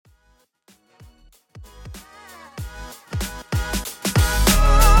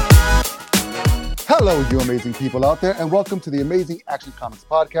Hello, you amazing people out there, and welcome to the Amazing Action Comics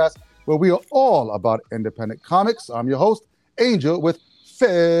Podcast, where we are all about independent comics. I'm your host, Angel, with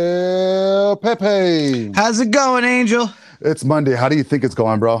Phil Pepe. How's it going, Angel? It's Monday. How do you think it's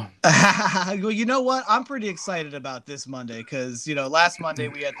going, bro? Well, you know what? I'm pretty excited about this Monday because, last Monday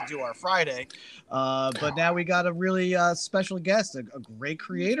we had to do our Friday, but now we got a really special guest, a great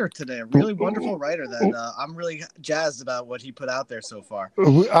creator today, a really wonderful writer that I'm really jazzed about what he put out there so far.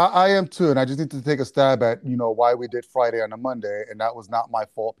 I am too, and I just need to take a stab at, why we did Friday on a Monday, and that was not my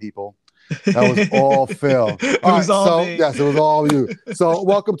fault, people. That was all Phil. It was all me. Yes, it was all you. So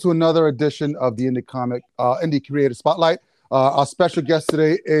welcome to another edition of the Indie Creator Spotlight. Our special guest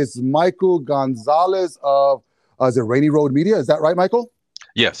today is Michael Gonzalez of is it Rainy Road Media? Is that right, Michael?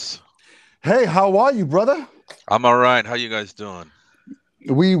 Yes. Hey, how are you, brother? I'm all right. How you guys doing?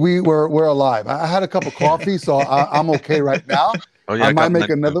 We're alive. I had a cup of coffee, so I'm okay right now. Oh yeah, I might make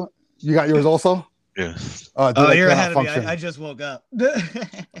another. You got yours also? Yeah. You're ahead of me. I just woke up.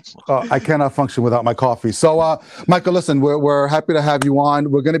 I cannot function without my coffee. So, Michael, listen, we're happy to have you on.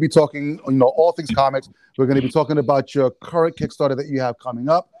 We're going to be talking, all things comics. We're going to be talking about your current Kickstarter that you have coming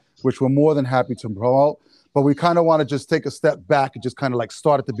up, which we're more than happy to promote. But we kind of want to just take a step back and just kind of like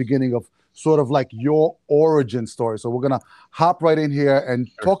start at the beginning of sort of like your origin story. So we're going to hop right in here and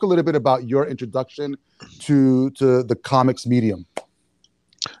talk a little bit about your introduction to the comics medium.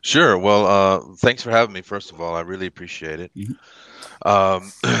 Sure. Well, thanks for having me. First of all, I really appreciate it.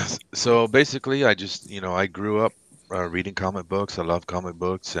 So basically, I just, I grew up reading comic books. I love comic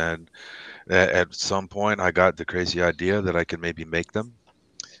books, and at some point, I got the crazy idea that I could maybe make them.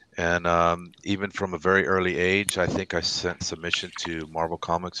 And even from a very early age, I think I sent submission to Marvel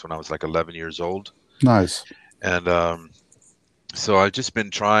Comics when I was like 11 years old. Nice. And so I've just been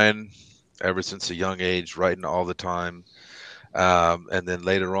trying ever since a young age, writing all the time. And then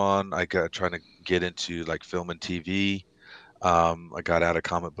later on, I got trying to get into like film and TV. I got out of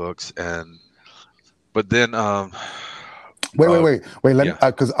comic books, but then wait. Let me,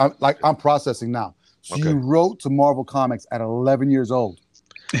 because I'm processing now. So Okay. you wrote to Marvel Comics at 11 years old.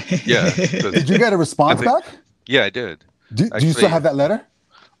 Yeah. Did you get a response back? Yeah, I did. Do you still have that letter?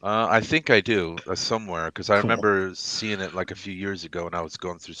 I think I do somewhere, because I remember seeing it like a few years ago, and I was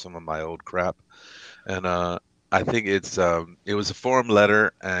going through some of my old crap, and I think it was a forum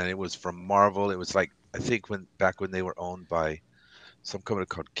letter, and it was from Marvel. It was like, I think back when they were owned by some company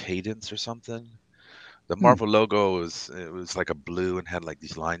called Cadence or something. The Marvel logo was like a blue and had like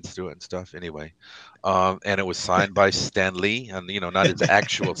these lines through it and stuff. Anyway, and it was signed by Stan Lee, and not his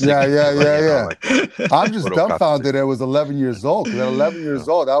actual signature. Yeah. Like I'm just dumbfounded. It was 11 years old. Because at 11 years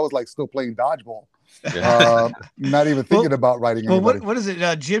old, I was like still playing dodgeball. Yeah. Not even thinking about writing. Well, what is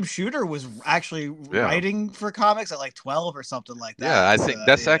it? Jim Shooter was actually writing for comics at like 12 or something like that. Yeah, I think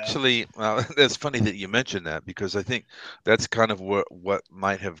that's actually. It's funny that you mentioned that, because I think that's kind of what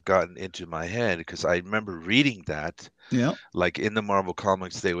might have gotten into my head, because I remember reading that. Yeah. Like in the Marvel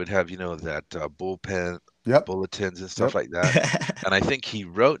comics, they would have that bullpen bulletins and stuff like that. And I think he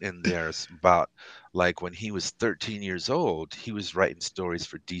wrote in there about like when he was 13 years old, he was writing stories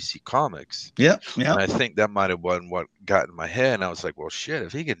for DC Comics. Yeah. And I think that might have been what got in my head. And I was like, well, shit,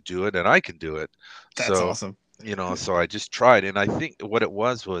 if he can do it, then I can do it. That's awesome. So I just tried. And I think what it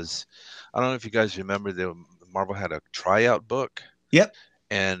was, I don't know if you guys remember, Marvel had a tryout book. Yep.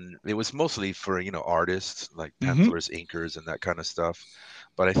 And it was mostly for, artists like pencilers, inkers, and that kind of stuff.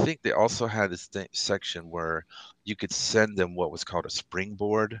 But I think they also had this section where you could send them what was called a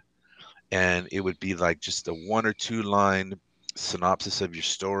springboard. And it would be like just a 1 or 2 line synopsis of your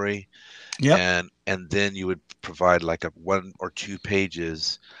story. Yeah. And then you would provide like a 1 or 2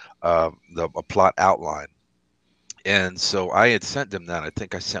 pages of a plot outline. And so I had sent them that. I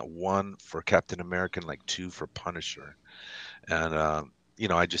think I sent 1 for Captain America and like 2 for Punisher. And,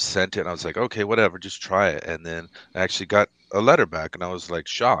 I just sent it, and I was like, okay, whatever, just try it. And then I actually got a letter back, and I was like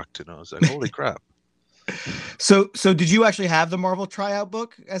shocked. And I was like, holy crap. So did you actually have the Marvel tryout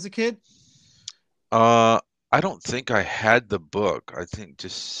book as a kid? I don't think I had the book. I think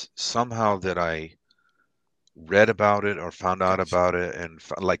just somehow that I read about it or found out about it, and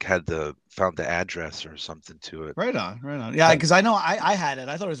found the address or something to it. Right on. Yeah, because I know I had it.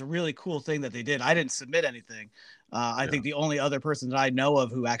 I thought it was a really cool thing that they did. I didn't submit anything. I think the only other person that I know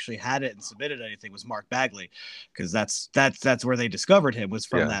of who actually had it and submitted anything was Mark Bagley, because that's where they discovered him, was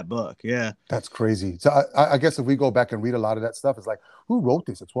from that book. Yeah, that's crazy. So I guess if we go back and read a lot of that stuff, it's like, who wrote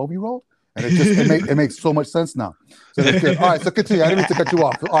this? A 12-year-old? And it makes so much sense now. So that's good. All right, so continue. I didn't mean to cut you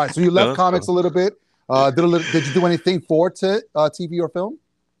off. All right, so you left comics a little bit. Did you do anything for TV or film?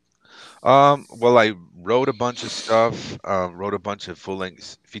 Well, I wrote a bunch of stuff. Wrote a bunch of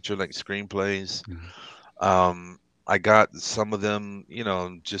full-length, feature-length screenplays. Mhm. Um, I got some of them,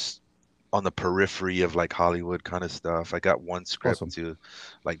 just on the periphery of like Hollywood kind of stuff. I got one script Awesome. to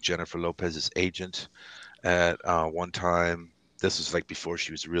like Jennifer Lopez's agent at one time. This was like before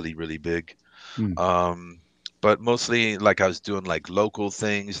she was really, really big. Mm. Um, but mostly like I was doing like local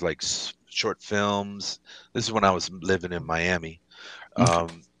things, like short films. This is when I was living in Miami.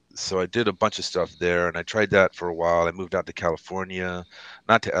 Um, so I did a bunch of stuff there, and I tried that for a while. I moved out to California,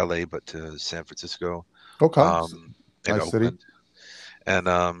 not to LA, but to San Francisco, Okay. um, and Nice city. Oakland.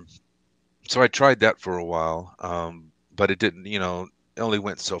 And so I tried that for a while, but it didn't, it only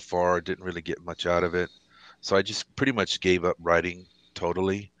went so far. Didn't really get much out of it. So I just pretty much gave up writing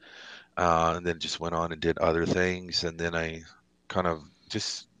totally, and then just went on and did other things. And then I kind of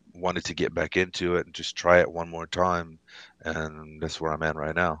just wanted to get back into it and just try it one more time. And that's where I'm at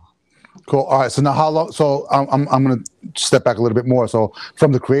right now. Cool. All right. So now, how long? So I'm going to step back a little bit more. So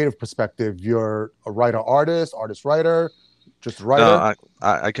from the creative perspective, you're a writer, artist, writer, just a No, writer.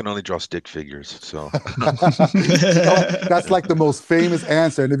 I can only draw stick figures. So That's like the most famous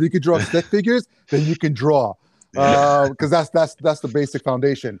answer. And if you could draw stick figures, then you can draw, yeah. because that's the basic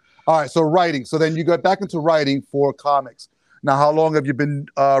foundation. All right. So writing. So then you got back into writing for comics. Now, how long have you been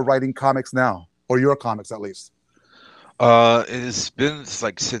writing comics now, or your comics at least? It's been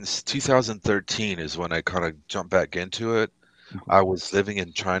like since 2013 is when I kind of jumped back into it. Okay. I was living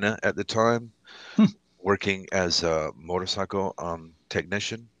in China at the time, working as a motorcycle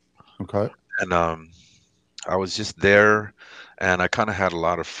technician, Okay. and I was just there, and I kind of had a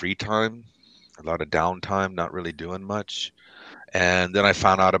lot of free time, a lot of downtime, not really doing much. And then I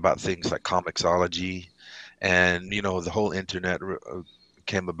found out about things like Comixology, and the whole internet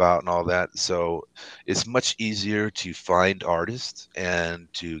came about and all that. So it's much easier to find artists and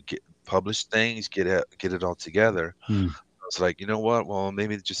to get publish things, get it all together. Hmm. I was like, you know what? Well,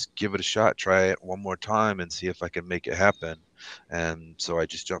 maybe just give it a shot, try it one more time, and see if I can make it happen. And so I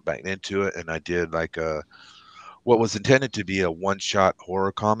just jumped back into it, and I did like what was intended to be a one-shot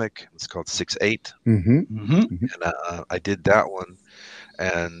horror comic. It's called 6-8, Mm-hmm. Hmm. Hmm. and I did that one,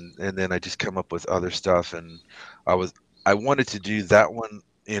 and then I just come up with other stuff, and I was I wanted to do that one,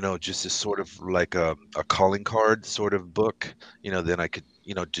 just as sort of like a calling card sort of book, then I could,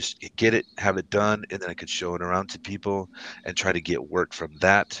 just get it, have it done, and then I could show it around to people and try to get work from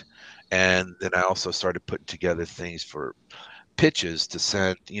that. And then I also started putting together things for pitches to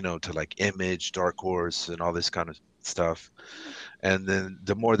send, to like Image, Dark Horse, and all this kind of stuff. And then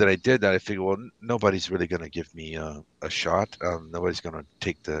the more that I did that, I figured, well, nobody's really going to give me a shot. Nobody's going to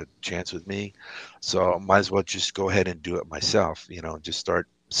take the chance with me. So I might as well just go ahead and do it myself, just start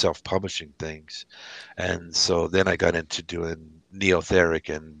self-publishing things. And so then I got into doing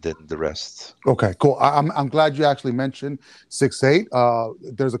Neotheric and then the rest. Okay, cool. I'm glad you actually mentioned 6-8.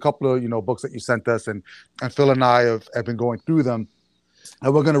 There's a couple of books that you sent us, and Phil and I have been going through them,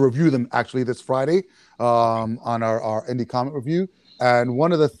 and we're going to review them actually this Friday on our indie comic review. And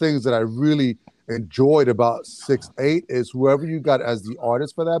one of the things that I really enjoyed about 6-8 is whoever you got as the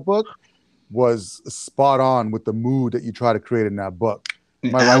artist for that book was spot on with the mood that you try to create in that book.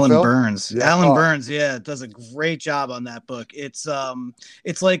 Am I right, Alan Phil? Burns. Yeah. Alan Burns, yeah, does a great job on that book. It's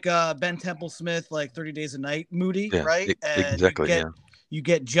like Ben Temple Smith, like 30 Days a Night moody, Yeah, right? And you exactly. get Yeah. you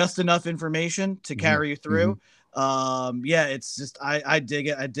get just enough information to Mhm, carry you through. Yeah, it's just I dig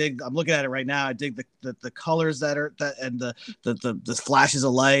it. I'm looking at it right now. I dig the colors that are that and the flashes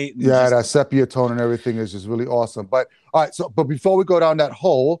of light and Yeah, just that sepia tone and everything is just really awesome. But all right, but before we go down that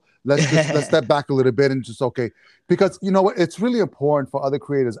hole, let's step back a little bit and just because you know what, it's really important for other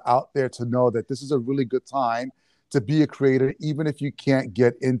creators out there to know that this is a really good time to be a creator, even if you can't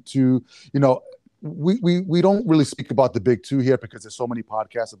get into, we don't really speak about the big two here because there's so many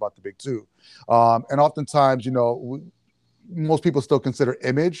podcasts about the big two. And oftentimes, most people still consider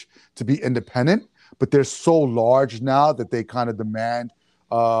Image to be independent, but they're so large now that they kind of demand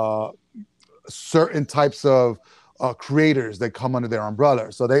uh, certain types of creators that come under their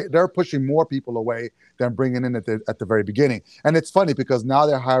umbrella. So they're pushing more people away than bringing in at the very beginning. And it's funny because now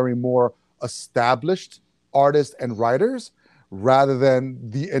they're hiring more established artists and writers rather than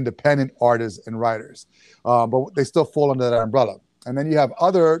the independent artists and writers. But they still fall under that umbrella. And then you have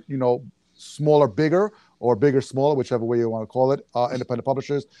other, smaller, bigger, or bigger, smaller, whichever way you want to call it, independent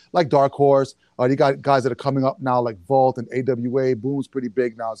publishers like Dark Horse. You got guys that are coming up now like Vault and AWA. Boom's pretty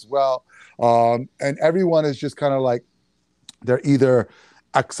big now as well. And everyone is just kind of like, they're either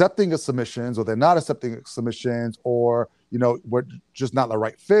accepting of submissions or they're not accepting submissions, or we're just not the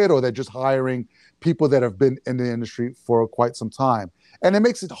right fit, or they're just hiring people that have been in the industry for quite some time. And it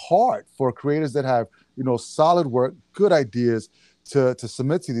makes it hard for creators that have, solid work, good ideas to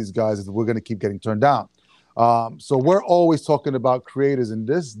submit to these guys, if we're going to keep getting turned down. So we're always talking about creators in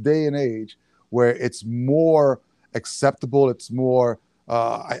this day and age where it's more acceptable. It's more,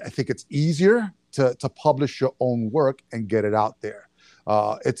 I think it's easier to publish your own work and get it out there.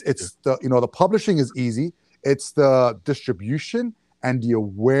 It's the publishing is easy. It's the distribution and the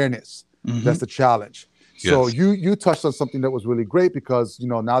awareness that's the challenge. So Yes. you touched on something that was really great, because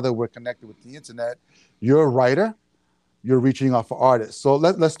now that we're connected with the internet, you're a writer, you're reaching out for artists. So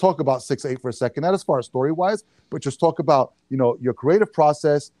let's talk about 6-8 for a second, not as far as story wise, but just talk about your creative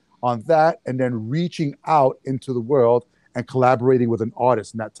process on that, and then reaching out into the world and collaborating with an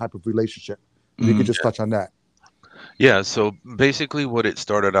artist in that type of relationship. If you could just touch on that. Yeah, so basically what it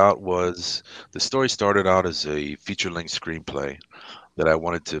started out was, the story started out as a feature-length screenplay that I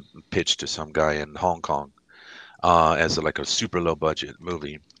wanted to pitch to some guy in Hong Kong, as like a super low budget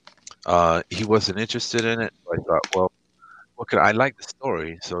movie. He wasn't interested in it. I thought, well, I like the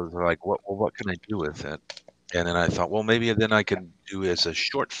story, so I was like, what can I do with it? And then I thought, well, maybe then I can do it as a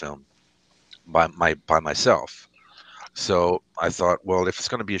short film by myself. So I thought, well, if it's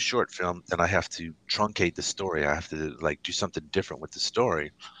going to be a short film, then I have to truncate the story. I have to like do something different with the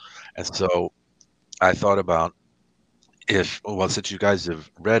story. And so I thought about, since you guys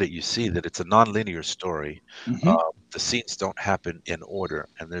have read it, you see that it's a non-linear story. The scenes don't happen in order,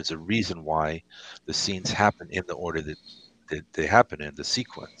 and there's a reason why the scenes happen in the order that they happen in the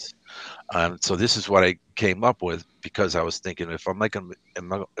sequence. So this is what I came up with, because I was thinking, if I'm going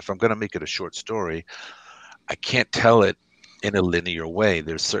to make it a short story, I can't tell it in a linear way.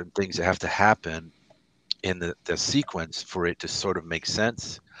 There's certain things that have to happen in the sequence for it to sort of make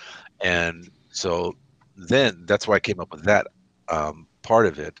sense. And so then that's why I came up with that part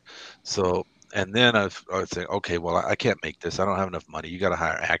of it. So, and then I was saying, okay, well, I can't make this. I don't have enough money. You got to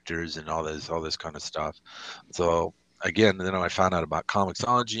hire actors and all this kind of stuff. So again, then I found out about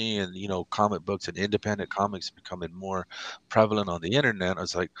Comixology and, comic books and independent comics becoming more prevalent on the internet. I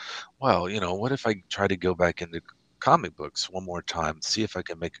was like, well, what if I try to go back into comic books one more time, see if I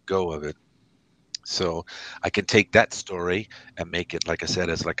can make a go of it. So I can take that story and make it, like I said,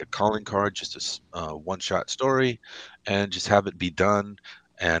 as like a calling card, just a one-shot story, and just have it be done,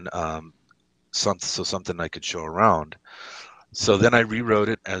 and something I could show around. So then I rewrote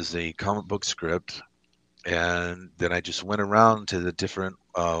it as a comic book script, and then I just went around to the different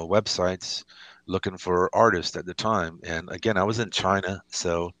websites looking for artists at the time. And again, I was in China,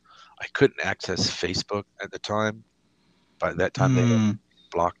 so I couldn't access Facebook at the time. By that time, they had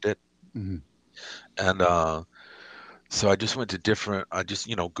blocked it. Mhm. And so I just went to I just,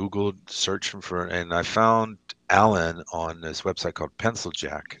 Googled, searching for, and I found Alan on this website called Pencil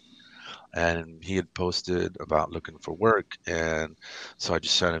Jack. And he had posted about looking for work. And so I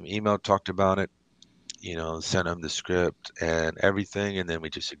just sent him email, talked about it, sent him the script and everything. And then we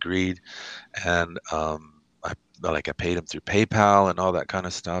just agreed. And I paid him through PayPal and all that kind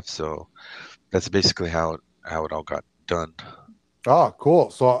of stuff. So that's basically how it all got done. Oh,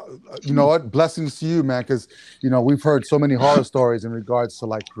 cool. So, you know what? Blessings to you, man, because, we've heard so many horror stories in regards to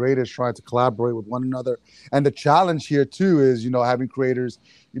like creators trying to collaborate with one another. And the challenge here, too, is, having creators,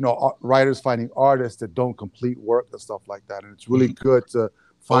 writers finding artists that don't complete work and stuff like that. And it's really good to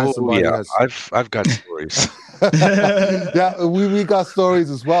find somebody yeah, that's. I've got stories. Yeah, we got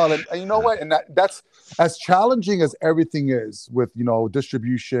stories as well. And you know what? And that's as challenging as everything is with,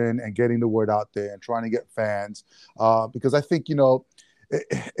 distribution and getting the word out there and trying to get fans. Because I think,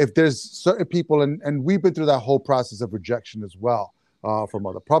 if there's certain people, and we've been through that whole process of rejection as well, from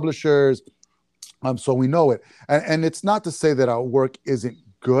other publishers. So we know it. And it's not to say that our work isn't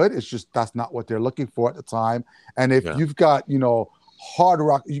good. It's just that's not what they're looking for at the time. And if you've got, hard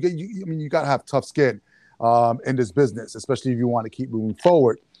rock, you got to have tough skin in this business, especially if you want to keep moving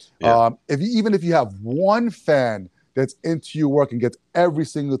forward. Yeah. Even if you have one fan that's into your work and gets every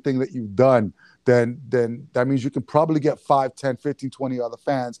single thing that you've done, then that means you can probably get 5, 10, 15, 20 other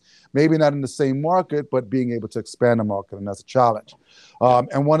fans, maybe not in the same market, but being able to expand the market. And that's a challenge.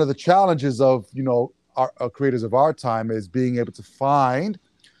 And one of the challenges of, our creators of our time is being able to find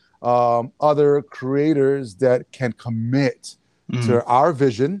other creators that can commit to our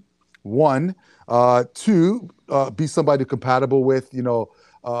vision. One, two, be somebody compatible with,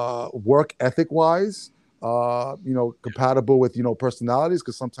 work ethic wise, compatible with, personalities,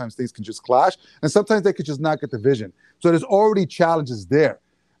 because sometimes things can just clash and sometimes they could just not get the vision. So there's already challenges there.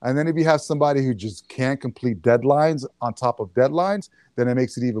 And then if you have somebody who just can't complete deadlines on top of deadlines, then it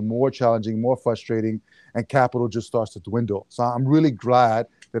makes it even more challenging, more frustrating, and capital just starts to dwindle. So I'm really glad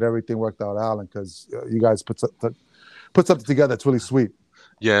that everything worked out, Alan, because you guys put something together that's really sweet.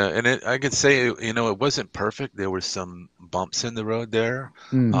 Yeah, and I could say, it wasn't perfect. There were some bumps in the road there.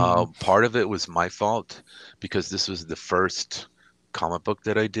 Mm-hmm. Part of it was my fault because this was the first comic book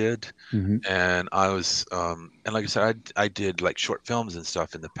that I did, Mm-hmm. and and like I said, I did like short films and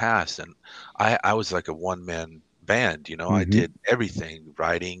stuff in the past, and I was like a one-man band. I Mm-hmm. did everything: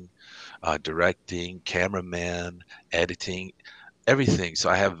 writing, directing, cameraman, editing, everything. So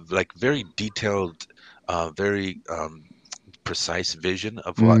I have like very detailed, very precise vision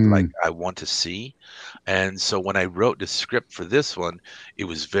of what like Mm-hmm. I want to see. And so when I wrote the script for this one, it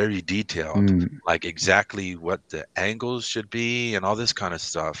was very detailed, like exactly what the angles should be and all this kind of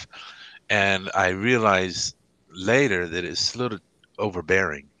stuff. And I realized later that it's a little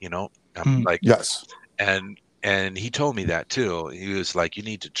overbearing, I'm Mm. like, Yes. and he told me that too. He was like, you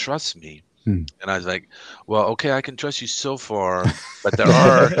need to trust me. Mm. And I was like, well, okay, I can trust you so far, but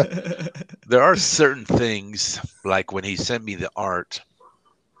there are certain things like when he sent me the art,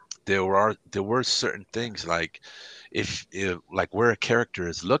 there were certain things like if like where a character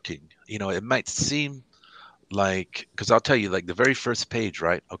is looking, it might seem like, because I'll tell you, like the very first page,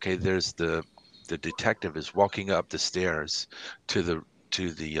 right? Okay, there's the detective is walking up the stairs to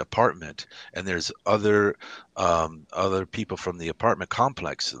the apartment, and there's other people from the apartment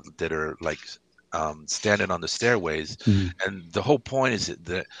complex that are like standing on the stairways, Mm. and the whole point is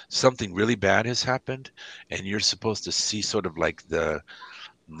that something really bad has happened, and you're supposed to see sort of like the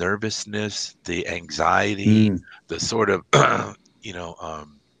nervousness, the anxiety, Mm. the sort of you know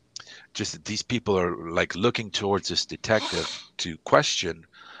just that these people are like looking towards this detective to question,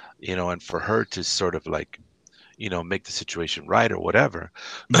 and for her to sort of like make the situation right or whatever.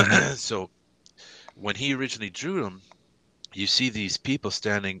 Mm. So when he originally drew them, you see these people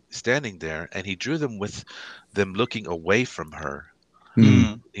standing there, and he drew them with them looking away from her, Mm.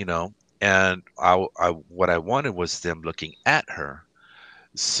 Mm. you know and I what I wanted was them looking at her.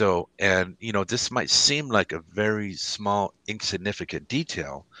 So, and this might seem like a very small, insignificant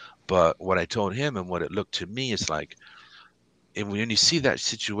detail, but what I told him and what it looked to me is like, and when you see that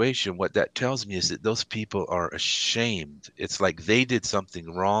situation, what that tells me is that those people are ashamed. It's like they did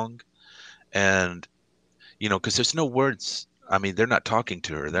something wrong, and because there's no words. I mean, they're not talking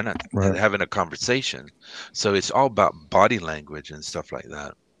to her. They're not Right. having a conversation. So it's all about body language and stuff like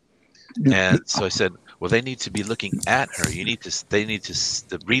that. You- And so I said, well, they need to be looking at her.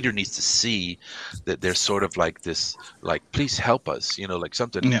 The reader needs to see that they're sort of like this, like, please help us, like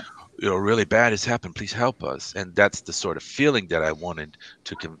something, Yeah. really bad has happened. Please help us. And that's the sort of feeling that I wanted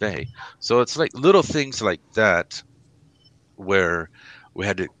to convey. So it's like little things like that where we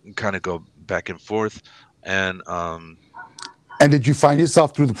had to kind of go back and forth. And And did you find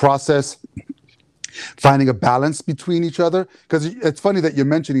yourself through the process finding a balance between each other? Because it's funny that you're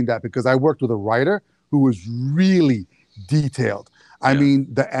mentioning that because I worked with a writer who was really detailed. I yeah, mean,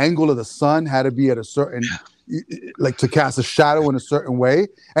 the angle of the sun had to be at a certain, like to cast a shadow in a certain way.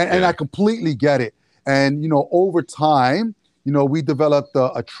 And yeah, I completely get it. And, over time, we developed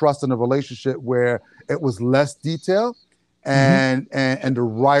a trust and a relationship where it was less detail Hmm. and the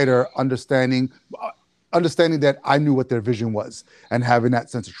writer understanding that I knew what their vision was and having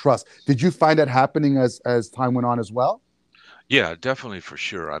that sense of trust. Did you find that happening as time went on as well? yeah, definitely for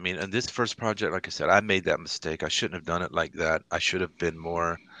sure. I mean, and this first project, like I said, I made that mistake. I shouldn't have done it like that. I should have been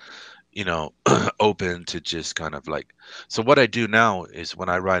more open to just kind of like, so what I do now is when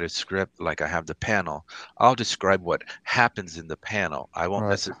I write a script, like I have the panel, I'll describe what happens in the panel. I won't Right.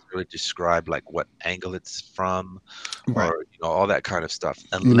 necessarily describe like what angle it's from Right. or all that kind of stuff,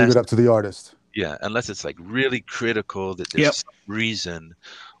 You leave unless it up to the artist. yeah, unless it's like really critical that there's Yep. some reason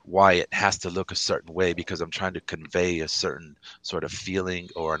why it has to look a certain way because I'm trying to convey a certain sort of feeling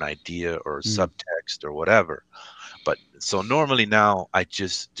or an idea or Mm. subtext or whatever. But so normally now I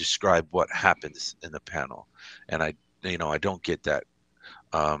just describe what happens in the panel, and I don't get that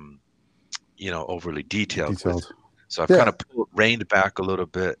um, overly detailed with Detailed. it. So I've kind Yeah. of reined back a little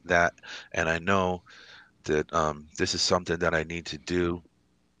bit that, and I know that this is something that I need to do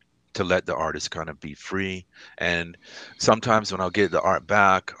to let the artist kind of be free. And sometimes when I'll get the art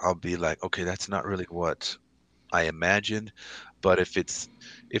back, I'll be like, okay, that's not really what I imagined. But if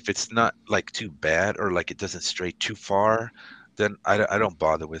it's not like too bad or like it doesn't stray too far, then I don't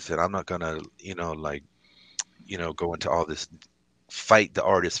bother with it. I'm not gonna, like, go into all this fight the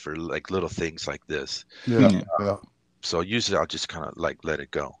artist for like little things like this. Yeah. Yeah. Yeah. So usually I'll just kind of like let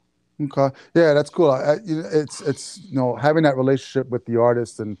it go. Okay. Yeah, that's cool. It's having that relationship with the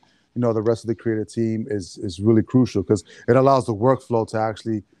artist and the rest of the creative team is really crucial because it allows the workflow to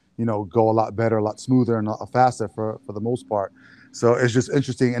actually go a lot better, a lot smoother, and a lot faster for the most part. So it's just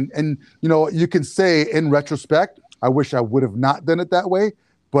interesting, and you can say in retrospect, I wish I would have not done it that way,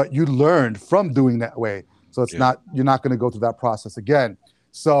 but you learned from doing that way. So it's Yeah. you're not going to go through that process again.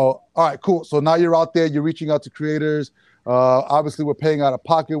 So all right, cool. So now you're out there, you're reaching out to creators. Obviously, we're paying out of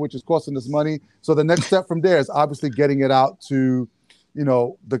pocket, which is costing us money. So the next step from there is obviously getting it out to,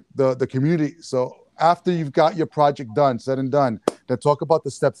 the community. So after you've got your project done, said and done, then talk about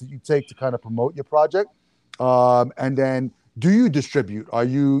the steps that you take to kind of promote your project. And then, do you distribute? Are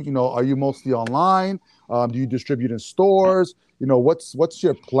you mostly online? Do you distribute in stores? What's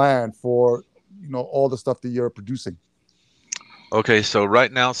your plan for, all the stuff that you're producing? Okay, so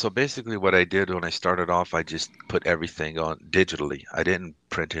right now, so basically what I did when I started off, I just put everything on digitally. I didn't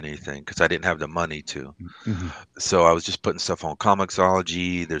print anything because I didn't have the money to. Mm-hmm. So I was just putting stuff on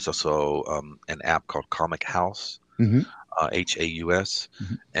Comixology. There's also an app called Comic House, Mm-hmm. Haus,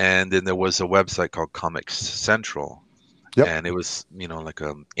 Mm-hmm. and then there was a website called Comics Central, Yep. and it was like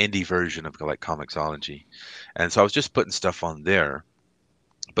a indie version of like Comixology, and so I was just putting stuff on there.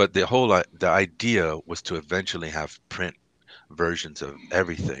 But the idea was to eventually have print versions of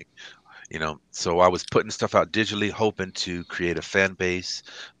everything. So I was putting stuff out digitally, hoping to create a fan base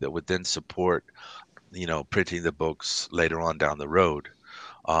that would then support printing the books later on down the road.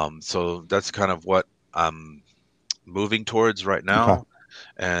 So that's kind of what I'm moving towards right Okay. now.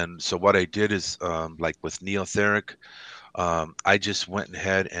 And so what I did is, like with Neotheric, I just went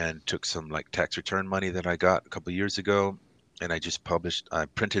ahead and took some like tax return money that I got a couple years ago, and I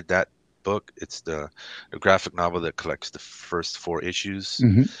printed that book. It's the graphic novel that collects the first 4 issues.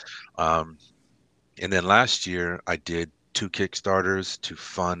 Mm-hmm. Um, and then last year I did 2 Kickstarters to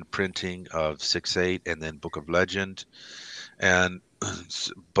fund printing of 6-8 and then Book of Legend. And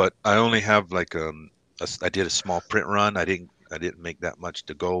but I only have like I did a small print run. I didn't make that much.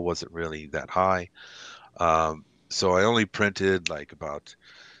 The goal wasn't really that high. So I only printed like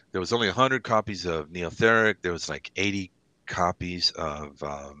there was only 100 copies of Neotheric. There was like 80 copies of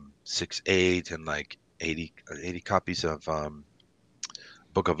 6-8 and like 80 copies of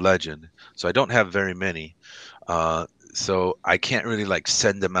Book of Legend. So I don't have very many. So I can't really like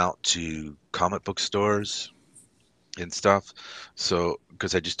send them out to comic book stores and stuff. So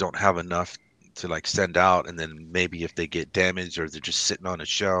because I just don't have enough to like send out, and then maybe if they get damaged or they're just sitting on a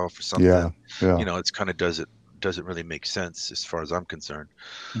shelf or Yeah. something, Yeah. it's kind of doesn't really make sense as far as I'm concerned.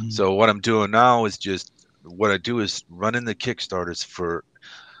 Mhm. So what I'm doing now is what I do is running the Kickstarters for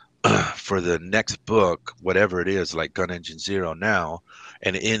for the next book, whatever it is, like Gun Engine Zero now,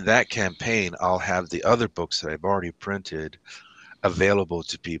 and in that campaign, I'll have the other books that I've already printed available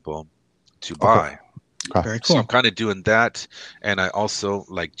to people to Okay. buy. Okay. Very So cool. I'm kind of doing that, and I also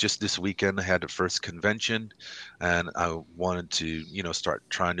like just this weekend I had the first convention, and I wanted to start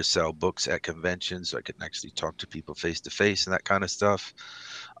trying to sell books at conventions so I could actually talk to people face to face and that kind of stuff.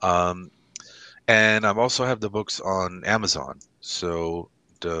 Um, and I also have the books on Amazon. So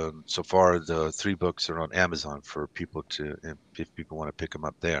far the 3 books are on Amazon for people if people want to pick them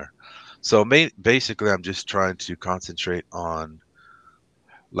up there. So basically, I'm just trying to concentrate on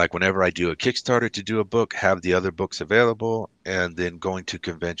like whenever I do a Kickstarter to do a book, have the other books available, and then going to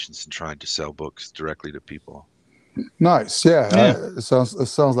conventions and trying to sell books directly to people. Nice. Yeah. Yeah. It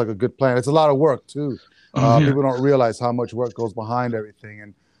sounds like a good plan. It's a lot of work too. Mhm. People don't realize how much work goes behind everything,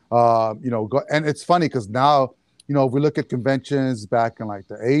 and and it's funny because now, if we look at conventions back in like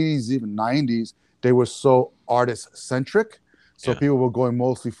the 80s, even 90s, they were so artist centric. So Yeah. people were going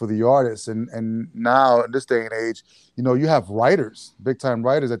mostly for the artists, and now in this day and age, you have writers, big time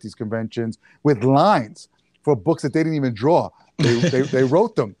writers at these conventions with lines for books that they didn't even draw. They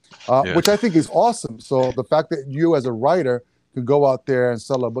wrote them, Yeah. which I think is awesome. So the fact that you as a writer can go out there and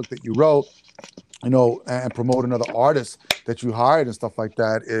sell a book that you wrote, and promote another artist that you hired and stuff like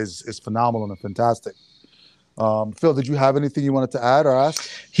that is phenomenal and fantastic. Phil, did you have anything you wanted to add or ask?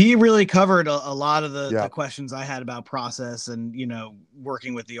 He really covered a lot of the Yeah. questions I had about process and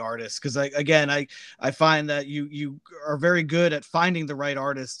working with the artists, because I find that you are very good at finding the right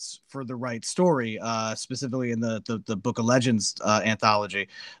artists for the right story, specifically in the Book of Legends anthology.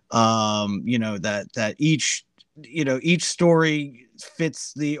 That each story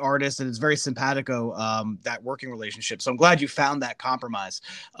fits the artist and it's very simpatico, that working relationship. So I'm glad you found that compromise,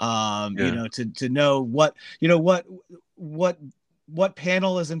 Yeah. to know what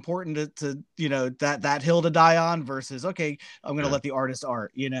panel is important to that hill to die on versus, okay, I'm going to Yeah. let the artist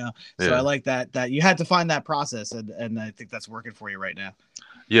art, so Yeah. I like that you had to find that process, and I think that's working for you right now.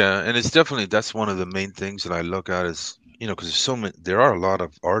 Yeah, and it's definitely that's one of the main things that I look at is, because there's so many, there are a lot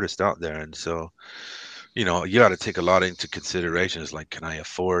of artists out there, and so, you got to take a lot into consideration. Is like, can I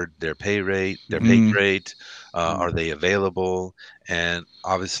afford their pay rate, their pay Mm, rate? Are Mm. they available? And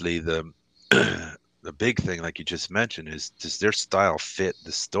obviously, the the big thing, like you just mentioned, is does their style fit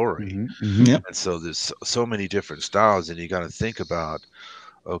the story? Hmm. Hmm. yep. And so there's so many different styles, and you got to think about,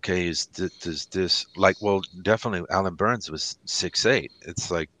 okay, does this like, well, definitely Alan Burns was 6'8".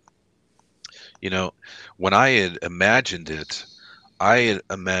 It's like, you know, when I had imagined it, I had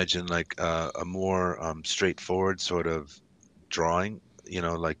imagined like a more straightforward sort of drawing,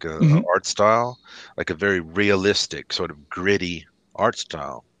 like a Hmm. art style, like a very realistic sort of gritty art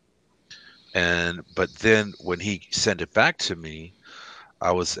style. And but then when he sent it back to me,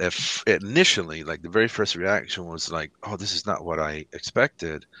 I was initially like the very first reaction was like, oh, this is not what I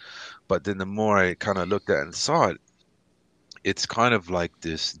expected. But then the more I kind of looked at it and saw it, it's kind of like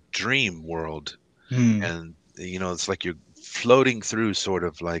this dream world, Mm. and it's like you're floating through sort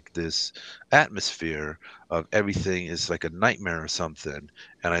of like this atmosphere of everything is like a nightmare or something.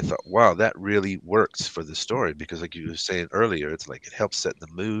 And I thought, wow, that really works for the story, because like you were saying earlier, it's like it helps set the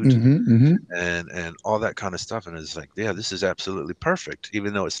mood Hmm. Hmm. and all that kind of stuff. And it's like, yeah, this is absolutely perfect,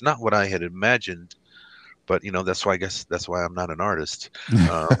 even though it's not what I had imagined. But that's why, I guess that's why I'm not an artist.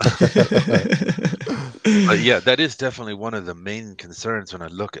 uh, but yeah, that is definitely one of the main concerns when I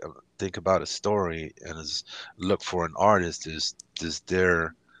think about a story and look for an artist is, does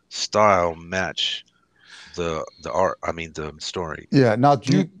their style match the art? I mean, the story. Yeah. Now,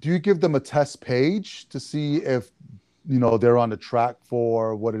 do you Yep. do you give them a test page to see if they're on the track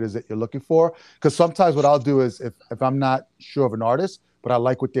for what it is that you're looking for? Because sometimes what I'll do is if I'm not sure of an artist, but I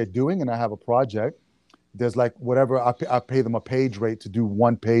like what they're doing and I have a project, there's like whatever I pay them a page rate to do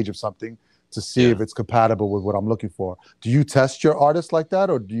one page of something to see Yeah. if it's compatible with what I'm looking for. Do you test your artists like that,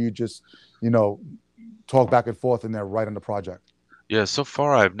 or do you just you know talk back and forth and they're right on the project? Yeah, so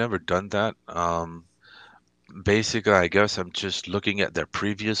far I've never done that. Basically, I guess I'm just looking at their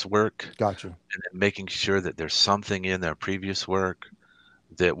previous work Gotcha. and then making sure that there's something in their previous work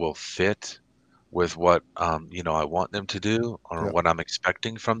that will fit with what I want them to do or Yep. what I'm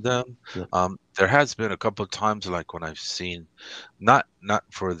expecting from them. Yep. There has been a couple of times like when I've seen, not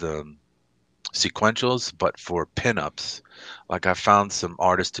for the sequentials, but for pinups. Like I found some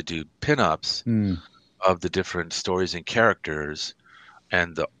artists to do pinups Mm. of the different stories and characters,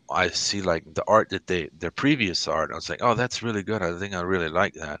 and I see like the art that their previous art. I was like, oh, that's really good. I think I really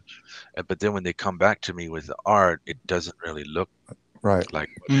like that. But then when they come back to me with the art, it doesn't really look Right. like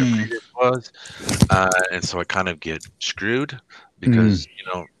what their Mm. previous was. And so I kind of get screwed Mm. because,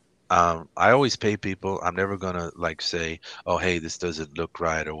 I always pay people. I'm never gonna like say, "Oh, hey, this doesn't look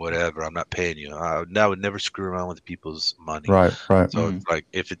right" or whatever. I'm not paying you. I would never screw around with people's money. Right. Right. So Mm. it's like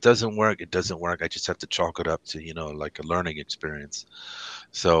if it doesn't work, it doesn't work. I just have to chalk it up to, like a learning experience.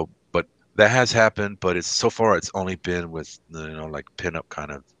 So, but that has happened, but it's so far it's only been with like pinup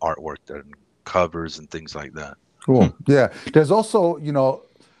kind of artwork and covers and things like that. Cool. Yeah. There's also,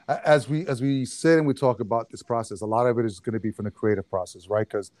 as we sit and we talk about this process, a lot of it is going to be from the creative process, right?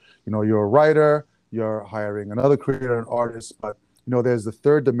 Because you're a writer, you're hiring another creator, an artist, but there's the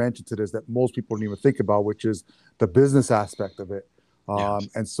third dimension to this that most people don't even think about, which is the business aspect of it. Yeah.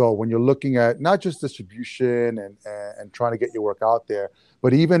 And so when you're looking at not just distribution and trying to get your work out there,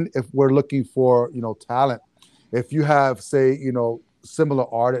 but even if we're looking for talent, if you have, say, similar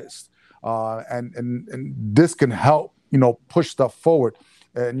artists, and this can help push stuff forward,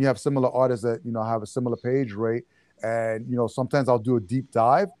 and you have similar artists that have a similar page rate, and sometimes I'll do a deep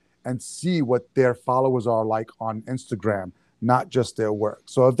dive and see what their followers are like on Instagram, not just their work.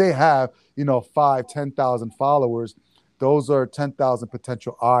 So if they have 5, 10,000 followers, those are 10,000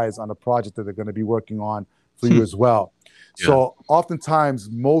 potential eyes on a project that they're going to be working on for you as well. Yeah. So oftentimes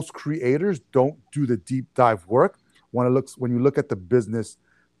most creators don't do the deep dive work when you look at the business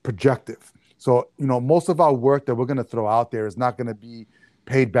projective. So, most of our work that we're going to throw out there is not going to be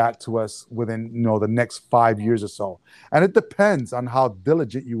paid back to us within, the next 5 years or so. And it depends on how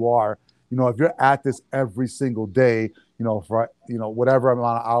diligent you are. If you're at this every single day, for, whatever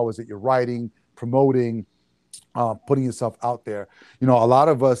amount of hours that you're writing, promoting, putting yourself out there. A lot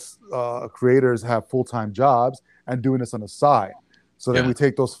of us creators have full-time jobs and doing this on the side. So then Yeah. we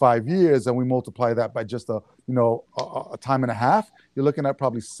take those 5 years and we multiply that by just a time and a half. You're looking at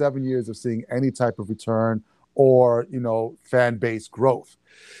probably 7 years of seeing any type of return or fan base growth.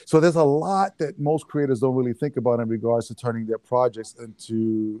 So there's a lot that most creators don't really think about in regards to turning their projects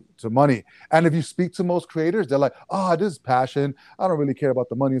into money. And if you speak to most creators, they're like, "Oh, this is passion. I don't really care about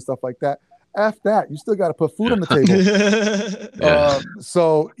the money and stuff like that." F that. You still got to put food on the table.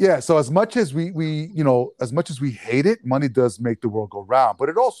 Yeah. So as much as as much as we hate it, money does make the world go round, but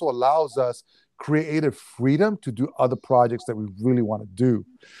it also allows us creative freedom to do other projects that we really want to do.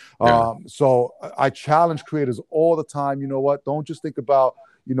 Yeah. So I challenge creators all the time. You know what? Don't just think about,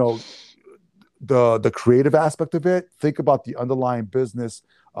 the creative aspect of it. Think about the underlying business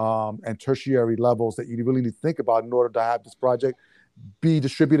and tertiary levels that you really need to think about in order to have this project be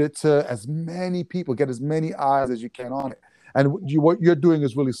distributed to as many people, get as many eyes as you can on it. And what you're doing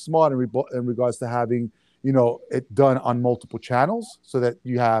is really smart in regards to having, it done on multiple channels, so that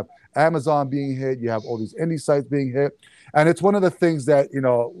you have Amazon being hit, you have all these indie sites being hit. And it's one of the things that,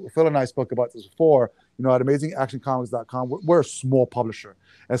 Phil and I spoke about this before, at AmazingActionComics.com, we're a small publisher,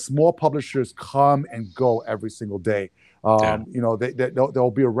 and small publishers come and go every single day.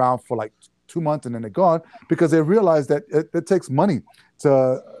 They'll be around for like 2 months and then they're gone, because they realize that it takes money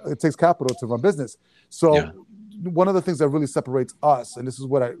it takes capital to run business. So one of the things that really separates us, and this is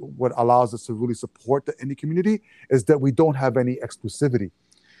what allows us to really support the indie community, is that we don't have any exclusivity.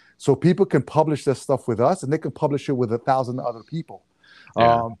 So people can publish their stuff with us, and they can publish it with 1,000 other people.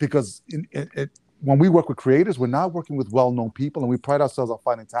 Because when we work with creators, we're not working with well-known people, and we pride ourselves on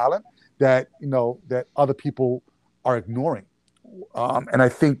finding talent that that other people are ignoring. And I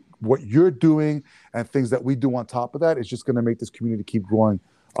think what you're doing and things that we do on top of that is just going to make this community keep growing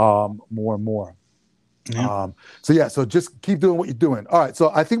more and more. So just keep doing what you're doing. All right.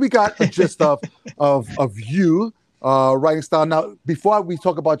 So I think we got a gist of you writing style. Now, before we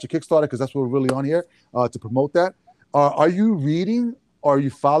talk about your Kickstarter, because that's what we're really on here to promote that, are you reading or are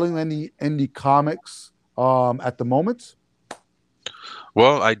you following any indie comics at the moment?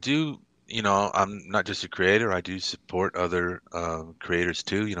 Well, I do. I'm not just a creator. I do support other creators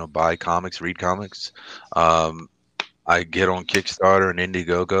too. Buy comics, read comics. I get on Kickstarter and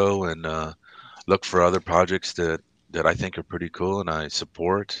Indiegogo and look for other projects that I think are pretty cool and I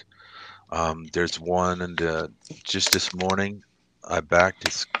support. There's one, and just this morning I backed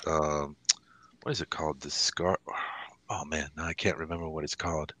this. What is it called? The Scar. Oh man, no, I can't remember what it's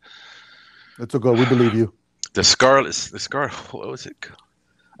called. It's okay. We believe you. The Scarlet. What was it?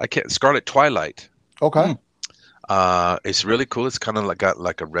 Scarlet Twilight. Okay. It's really cool. It's kind of got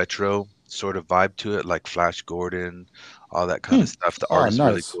like a retro sort of vibe to it, like Flash Gordon, all that kind of stuff. The art is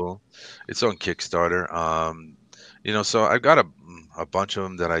really cool. It's on Kickstarter. So I've got a bunch of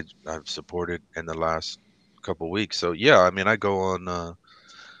them that I've supported in the last couple of weeks. So yeah, I mean, I go on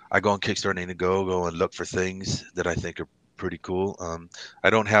Kickstarter and Indiegogo and look for things that I think are pretty cool.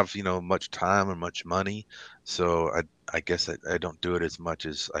 I don't have much time or much money, so I guess I don't do it as much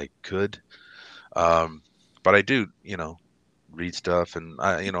as I could. But I do read stuff, and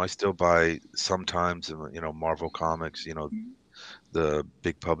I still buy sometimes Marvel comics, the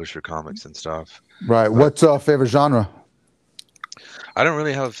big publisher comics and stuff. Right. What's favorite genre? I don't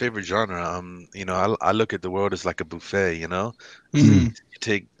really have a favorite genre. I look at the world as like a buffet. Mm-hmm.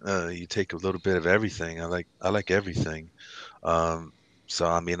 You take a little bit of everything. I like everything. So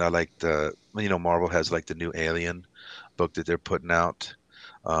I mean, I like Marvel has like the new Alien book that they're putting out.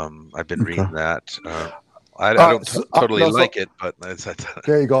 I've been reading that. I don't totally like it, but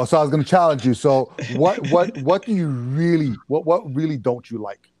there you go. So I was going to challenge you. So what do you really what really don't you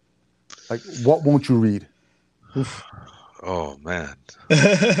like? Like, what won't you read? Oh man,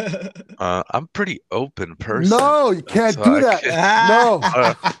 I'm pretty open person. No, you can't do that. No,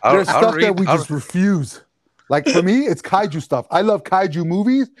 there's stuff that we just refuse. Like for me, it's kaiju stuff. I love kaiju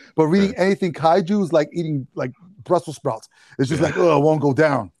movies, but reading anything kaiju is like eating like Brussels sprouts. It's just like, oh, it won't go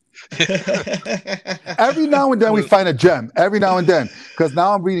down. Every now and then we find a gem. Every now and then, because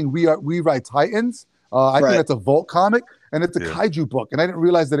now I'm reading We Ride Titans. I think that's a Vault comic, and it's a kaiju book, and I didn't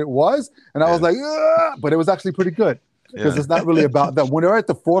realize that it was, and I was like, but it was actually pretty good. Because it's not really about them. When they're at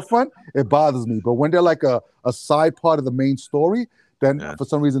the forefront, it bothers me. But when they're like a side part of the main story, then for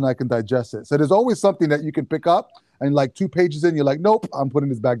some reason I can digest it. So there's always something that you can pick up, and like 2 pages in, you're like, nope, I'm putting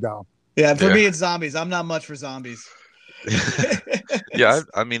this back down. Yeah, for me, it's zombies. I'm not much for zombies.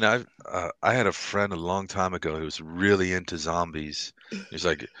 I mean, I had a friend a long time ago who was really into zombies. He's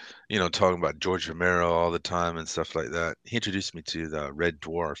like, talking about George Romero all the time and stuff like that. He introduced me to the Red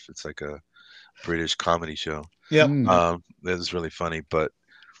Dwarf. It's like a British comedy show. Yeah. That was really funny, but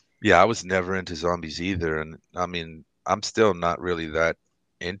yeah, I was never into zombies either, and I mean, I'm still not really that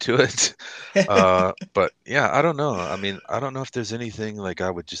into it. But yeah, I don't know. I mean, I don't know if there's anything like I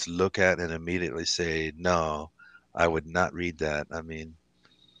would just look at and immediately say, no, I would not read that. I mean,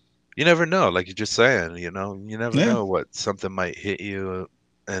 you never know, like you're just saying, you never know what something might hit you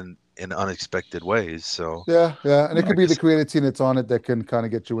and in unexpected ways. So Yeah, yeah, and it I could be the just creative team that's on it that can kind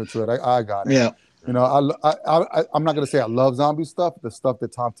of get you into it. I got it. Yeah. You know, I'm not gonna say I love zombie stuff. The stuff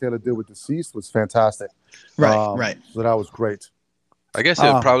that Tom Taylor did with Deceased was fantastic. Right. Right. So that was great. I guess it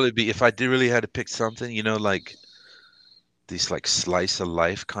would Um, probably be if I did really had to pick something, like these like slice of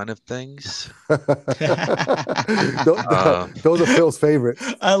life kind of things. Uh, those are Phil's favorites.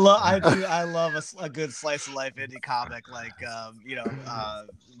 I love a good slice of life indie comic like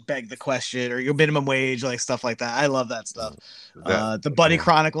Beg the Question or Your Minimum Wage, like stuff like that. I love that stuff. The Buddy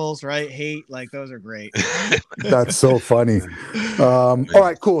Chronicles, right? Hate, like those are great. That's so funny. All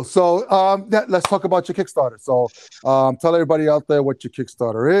right, cool. So let's talk about your Kickstarter. So tell everybody out there what your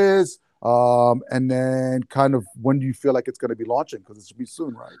Kickstarter is. And then kind of when do you feel like it's going to be launching? Because it should be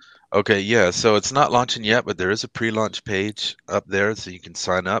soon, right? Okay, yeah. So it's not launching yet, but there is a pre-launch page up there, so you can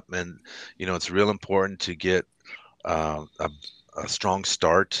sign up. And it's real important to get a strong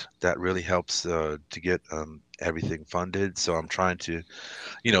start. That really helps to get everything funded. So I'm trying to,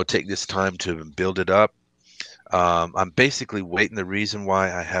 take this time to build it up. I'm basically waiting. The reason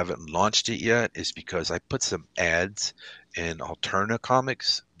why I haven't launched it yet is because I put some ads in Alterna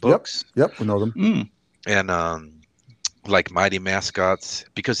Comics books. Yep, we know them. And like Mighty Mascots,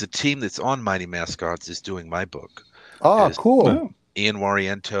 because the team that's on Mighty Mascots is doing my book. Cool. Oh. Ian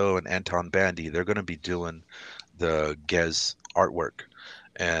Warriento and Anton Bandy, they're going to be doing the Gez artwork.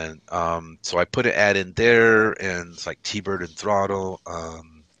 And so I put an ad in there, and it's like T-Bird and Throttle,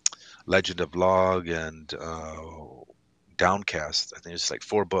 Legend of Log, and Downcast. I think it's like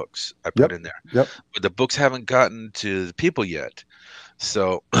 4 books I put in there. Yep. But the books haven't gotten to the people yet.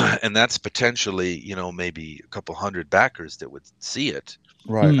 So, and that's potentially, maybe a couple hundred backers that would see it.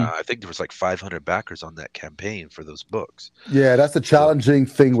 Right. I think there was like 500 backers on that campaign for those books. Yeah, that's the challenging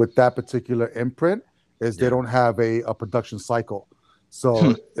thing with that particular imprint is they Yeah. don't have a production cycle.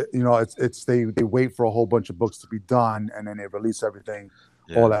 So, it's they wait for a whole bunch of books to be done and then they release everything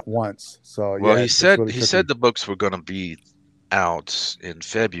all at once. So, Well, yeah, he said really he said the books were going to be out in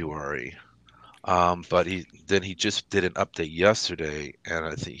February. But he just did an update yesterday, and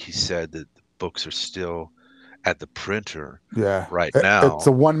I think he said that the books are still at the printer right now. It's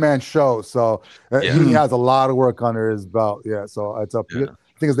a one-man show, so he has a lot of work under his belt. Yeah, so it's up. Yeah.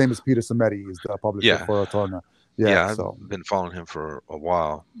 I think his name is Peter Samedi. He's the publisher for Alterna. Yeah, so I've been following him for a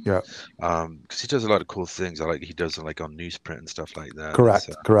while. Yeah. Because he does a lot of cool things. He does it like on newsprint and stuff like that.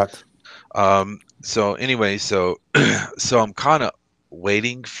 Correct. So anyway, so I'm kind of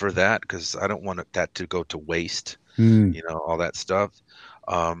waiting for that because I don't want that to go to waste, all that stuff.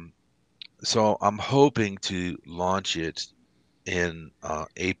 So I'm hoping to launch it in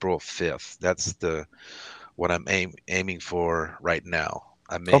April 5th. That's what I'm aiming for right now.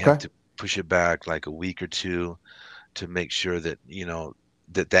 I may have to push it back like a week or two to make sure that,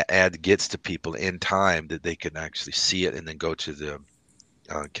 that ad gets to people in time that they can actually see it and then go to the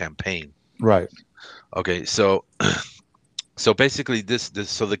campaign. Right. Okay, so basically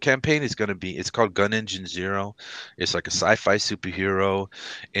so the campaign is going to be, it's called Gun Engine Zero. It's like a sci-fi superhero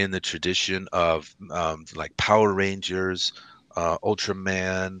in the tradition of like Power Rangers,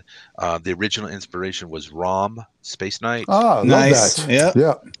 Ultraman. The original inspiration was ROM, Space Knight. Oh, nice. Love that.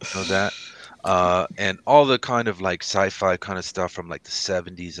 Yeah. Know that. And all the kind of like sci-fi kind of stuff from like the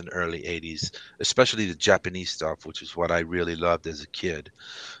 70s and early 80s, especially the Japanese stuff, which is what I really loved as a kid.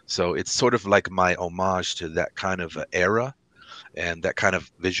 So it's sort of like my homage to that kind of era and that kind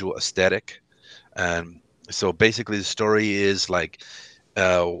of visual aesthetic. And so basically the story is like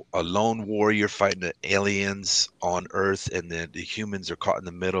a lone warrior fighting the aliens on Earth, and then the humans are caught in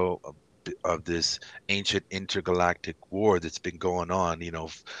the middle of this ancient intergalactic war that's been going on,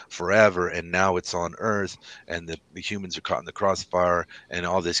 forever, and now it's on Earth, and the humans are caught in the crossfire, and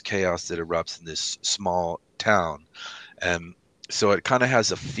all this chaos that erupts in this small town. And so it kind of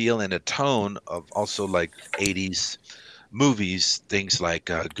has a feel and a tone of also like 80s movies, things like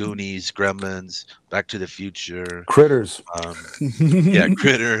Goonies, Gremlins, Back to the Future, Critters.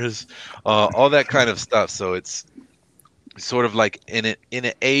 Critters, all that kind of stuff. So it's sort of like in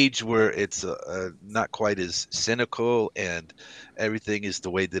an age where it's not quite as cynical and everything is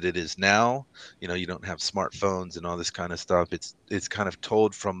the way that it is now. You don't have smartphones and all this kind of stuff. It's kind of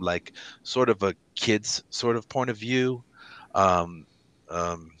told from like sort of a kid's sort of point of view.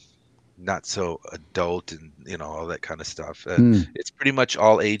 Not so adult and all that kind of stuff. It's pretty much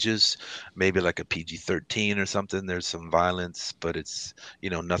all ages, maybe like a PG-13 or something. There's some violence, but it's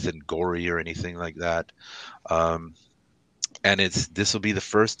nothing gory or anything like that. And this will be the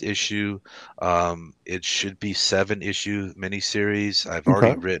first issue. It should be 7-issue miniseries. I've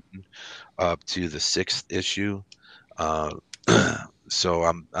already written up to the 6th issue. So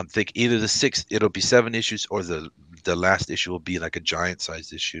I'm thinking either it'll be 7 issues, or the last issue will be like a giant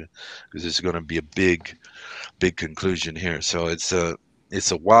sized issue, because it's going to be a big conclusion here. So it's a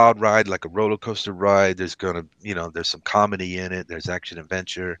wild ride, like a roller coaster ride. There's there's some comedy in it. There's action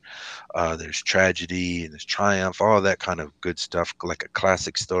adventure. There's tragedy and there's triumph, all that kind of good stuff, like a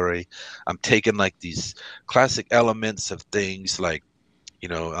classic story. I'm taking like these classic elements of things like, you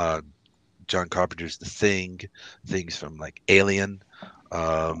know, John Carpenter's The Thing, things from like Alien,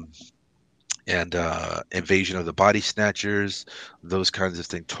 um, and Invasion of the Body Snatchers, those kinds of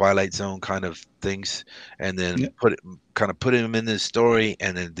things, Twilight Zone kind of things, and then Yeah. put him in this story,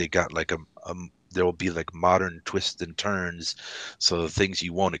 and then they got like there will be like modern twists and turns, so the things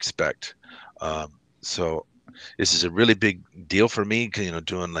you won't expect. So this is a really big deal for me,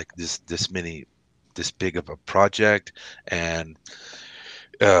 doing like this big of a project, and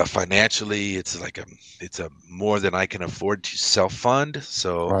financially it's a more than I can afford to self-fund.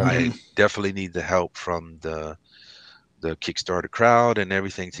 So Right. I definitely need the help from the Kickstarter crowd and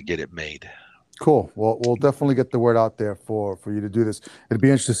everything to get it made. Cool. Well, we'll definitely get the word out there for you to do this. It'd be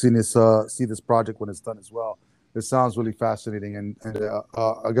interesting to see this project when it's done as well. It sounds really fascinating, and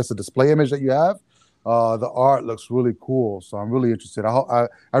I guess the display image that you have, the art looks really cool. So I'm really interested.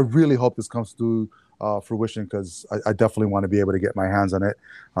 I really hope this comes to fruition, because I definitely want to be able to get my hands on it.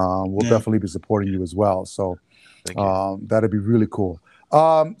 We'll Yeah. definitely be supporting you as well. So Thank you. that'd be really cool.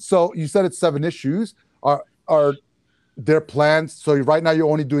 So you said it's 7 issues. Are there plans? So right now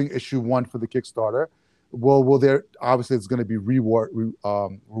you're only doing issue 1 for the Kickstarter. Will there, obviously it's going to be reward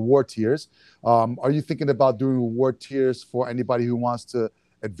tiers. Are you thinking about doing reward tiers for anybody who wants to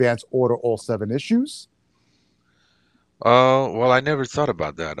advance order all 7 issues? Well, I never thought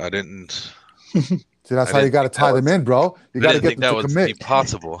about that. I didn't. See, that's I how you didn't got to think that tie them was. in, bro. You I got to didn't get think them that to would be commit.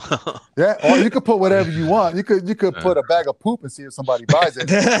 possible. Yeah, or you could put whatever you want. You could put a bag of poop and see if somebody buys it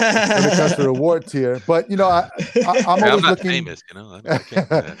when it comes to reward tier. But I'm Yeah, I'm always not looking. famous, I can't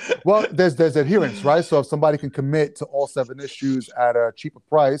do that. Well, there's adherence, right? So if somebody can commit to all 7 issues at a cheaper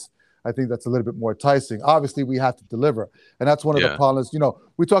price, I think that's a little bit more enticing. Obviously, we have to deliver, and that's one of the Yeah. problems.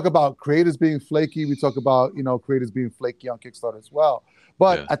 We talk about creators being flaky. We talk about creators being flaky on Kickstarter as well.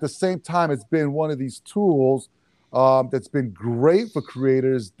 But Yeah. at the same time, it's been one of these tools that's been great for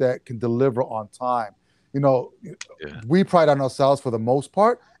creators that can deliver on time. Yeah. We pride on ourselves, for the most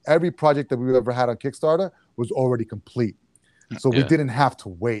part. Every project that we've ever had on Kickstarter was already complete. So we Yeah. didn't have to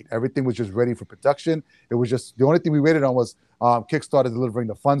wait. Everything was just ready for production. It was just, the only thing we waited on was Kickstarter delivering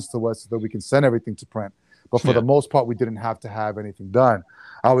the funds to us so that we can send everything to print. But for the most part, we didn't have to have anything done.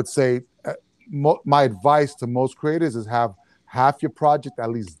 I would say my advice to most creators is have half your project at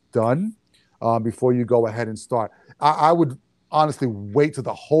least done before you go ahead and start. I would honestly wait till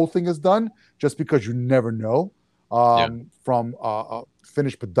the whole thing is done, just because you never know from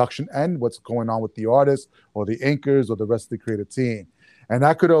finished production end what's going on with the artist or the inkers or the rest of the creative team. And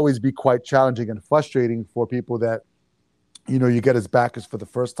that could always be quite challenging and frustrating for people that you get as backers for the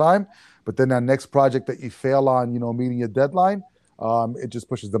first time, but then that next project that you fail on meeting your deadline, it just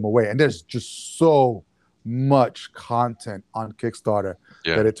pushes them away. And there's just so much content on Kickstarter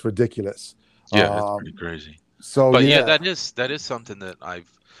that it's ridiculous. Yeah, it's pretty crazy. So But yeah, that is something that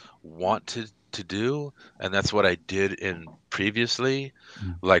I've wanted to do, and that's what I did in previously.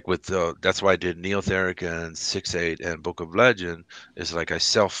 Like with that's why I did Neotheric and 6-8 and Book of Legend, is like I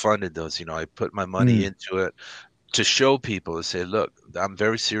self-funded those. I put my money into it to show people, to say, look, I'm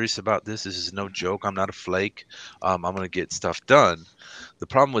very serious about this. This is no joke. I'm not a flake. I'm going to get stuff done. The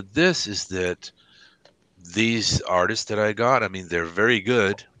problem with this is that these artists that I got, I mean, they're very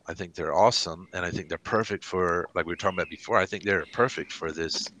good. I think they're awesome, and I think they're perfect for, like we were talking about before, I think they're perfect for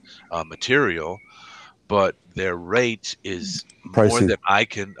this material, but their rate is more pricey. than I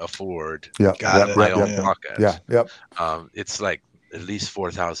can afford Got out it. of my Yep, own yep, pocket. yep. It's like at least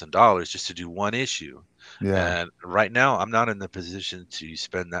 $4,000 just to do one issue. Yeah. And right now, I'm not in the position to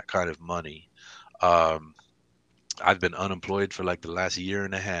spend that kind of money. I've been unemployed for like the last year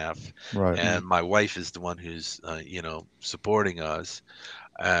and a half, Right. and my wife is the one who's supporting us,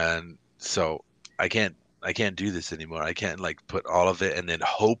 and so I can't do this anymore. I can't like put all of it and then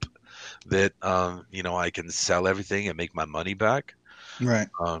hope that I can sell everything and make my money back. Right.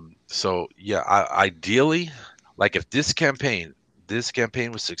 So yeah, ideally, like if this campaign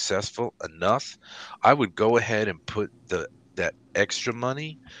was successful enough, I would go ahead and put that extra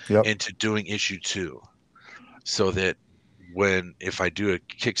money Yep. into doing issue 2, so that if I do a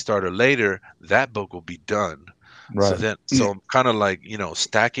Kickstarter later, that book will be done. Right. So I'm kind of like,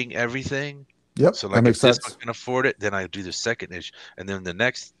 stacking everything. Yep. So That like makes if this sense. one can afford it, then I do the second issue, and then the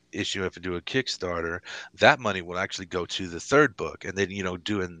next issue, if I do a Kickstarter, that money will actually go to the third book, and then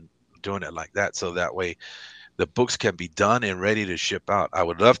doing it like that, so that way the books can be done and ready to ship out. I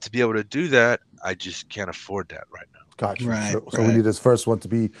would love to be able to do that. I just can't afford that right now. Gotcha. Right, So we need this first one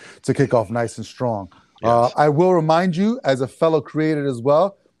to kick off nice and strong. Yes. I will remind you, as a fellow creator as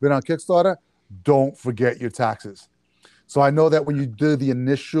well, been on Kickstarter, don't forget your taxes. So I know that when you do the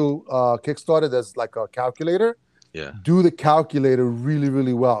initial Kickstarter, there's like a calculator. Yeah. Do the calculator really,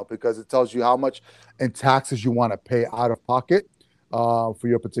 really well, because it tells you how much in taxes you want to pay out of pocket for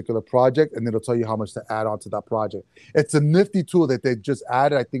your particular project, and it'll tell you how much to add on to that project. It's a nifty tool that they just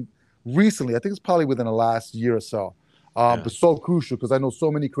added, I think, recently. I think it's probably within the last year or so. But so crucial, because I know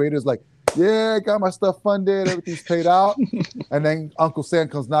so many creators like, yeah, I got my stuff funded, everything's paid out, and then Uncle Sam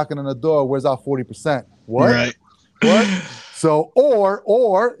comes knocking on the door. Where's our 40%? What? Right. What? So,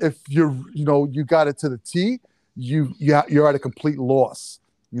 or if you got it to the T, you're at a complete loss.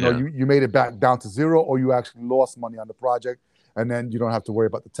 You made it back down to zero, or you actually lost money on the project, and then you don't have to worry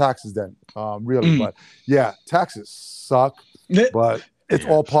about the taxes then, really. But yeah, taxes suck, but it's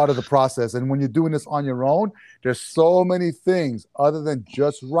all part of the process. And when you're doing this on your own, there's so many things other than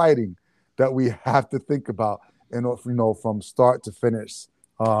just writing that we have to think about, from start to finish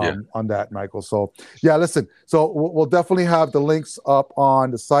on that, Michael. So yeah, listen. So we'll definitely have the links up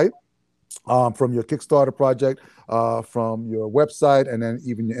on the site from your Kickstarter project, from your website, and then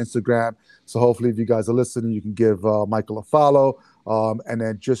even your Instagram. So hopefully, if you guys are listening, you can give Michael a follow, and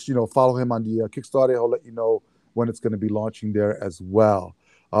then just follow him on the Kickstarter. He'll let you know when it's going to be launching there as well.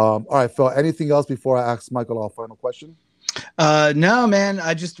 All right, Phil, anything else before I ask Michael our final question? No, man.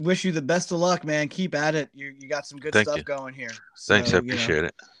 I just wish you the best of luck, man. Keep at it. You got some good stuff going here. So, Thanks, I appreciate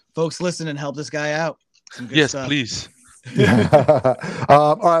it. Folks, listen and help this guy out. Some good stuff. Please.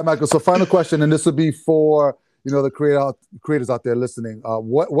 All right, Michael. So final question, and this will be for the creators out there listening.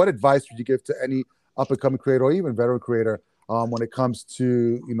 What advice would you give to any up-and-coming creator or even veteran creator when it comes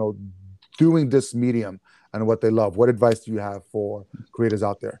to doing this medium and what they love? What advice do you have for creators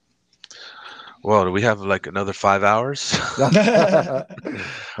out there? Well, do we have like another 5 hours?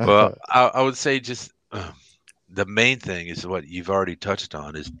 Well, I would say just the main thing is what you've already touched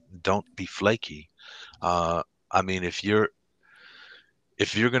on, is don't be flaky. I mean, if you're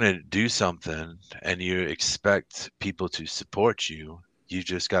going to do something and you expect people to support you, you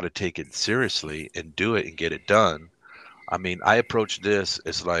just got to take it seriously and do it and get it done. I mean, I approach this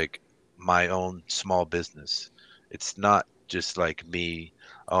as like my own small business. It's not just like me,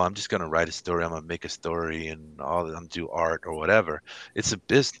 I'm just going to write a story, I'm going to make a story and I'm do art or whatever. It's a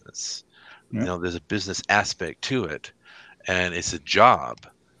business. Yeah. There's a business aspect to it, and it's a job.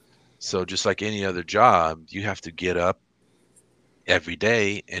 So just like any other job, you have to get up every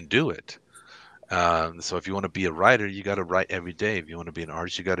day and do it. So if you want to be a writer, you got to write every day. If you want to be an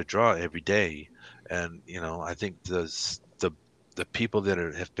artist, you got to draw every day. And I think the people that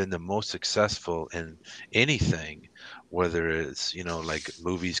have been the most successful in anything, whether it's like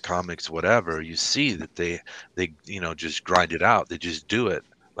movies, comics, whatever, you see that they just grind it out. They just do it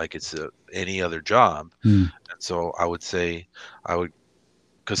like it's any other job. And so I would say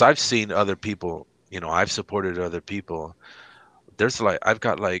because I've seen other people, I've supported other people. There's I've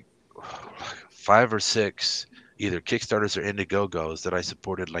got like 5 or 6 either Kickstarters or Indiegogos that I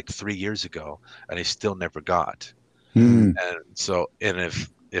supported like 3 years ago, and I still never got. And so, if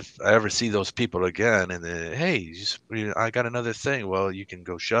I ever see those people again, and then, hey, I got another thing, well, you can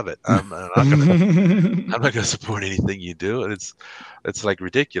go shove it. I'm not gonna support anything you do. It's like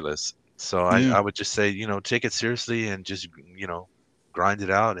ridiculous. So I would just say, take it seriously and just grind it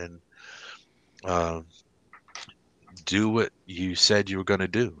out and do what you said you were going to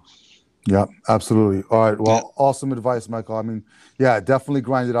do. Yeah, absolutely. All right. Well, awesome advice, Michael. I mean, yeah, definitely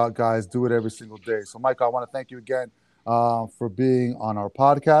grind it out, guys. Do it every single day. So, Michael, I want to thank you again for being on our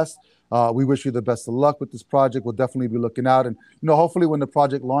podcast. We wish you the best of luck with this project. We'll definitely be looking out, and hopefully when the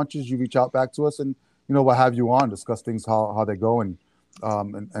project launches, you reach out back to us, and we'll have you on, discuss things how they go, and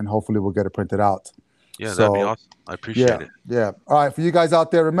hopefully we'll get it printed out. Yeah, that'd be awesome. I appreciate it. Yeah. All right, for you guys out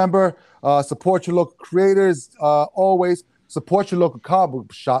there, remember, support your local creators. Always support your local comic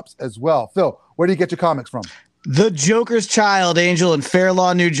book shops as well. Phil, where do you get your comics from? The Joker's Child, Angel, in Fair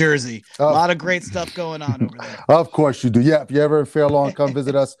Lawn, New Jersey. A lot of great stuff going on over there. Of course you do. Yeah, if you're ever in Fair Lawn, come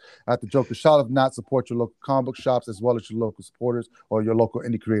visit us at the Joker's Child. If not, support your local comic book shops as well as your local supporters or your local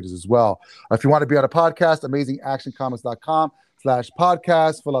indie creators as well. If you want to be on a podcast,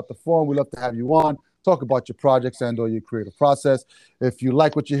 amazingactioncomics.com/podcast. Fill out the form. We'd love to have you on. Talk about your projects and or your creative process. If you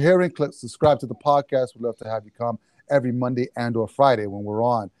like what you're hearing, click subscribe to the podcast. We'd love to have you come every Monday and or Friday when we're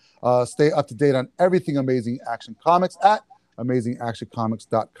on. Stay up to date on everything Amazing Action Comics at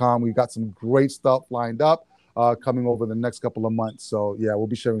amazingactioncomics.com. We've got some great stuff lined up coming over the next couple of months. So, yeah, we'll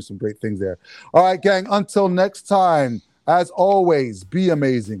be sharing some great things there. All right, gang, until next time, as always, be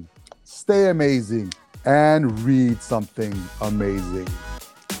amazing, stay amazing, and read something amazing.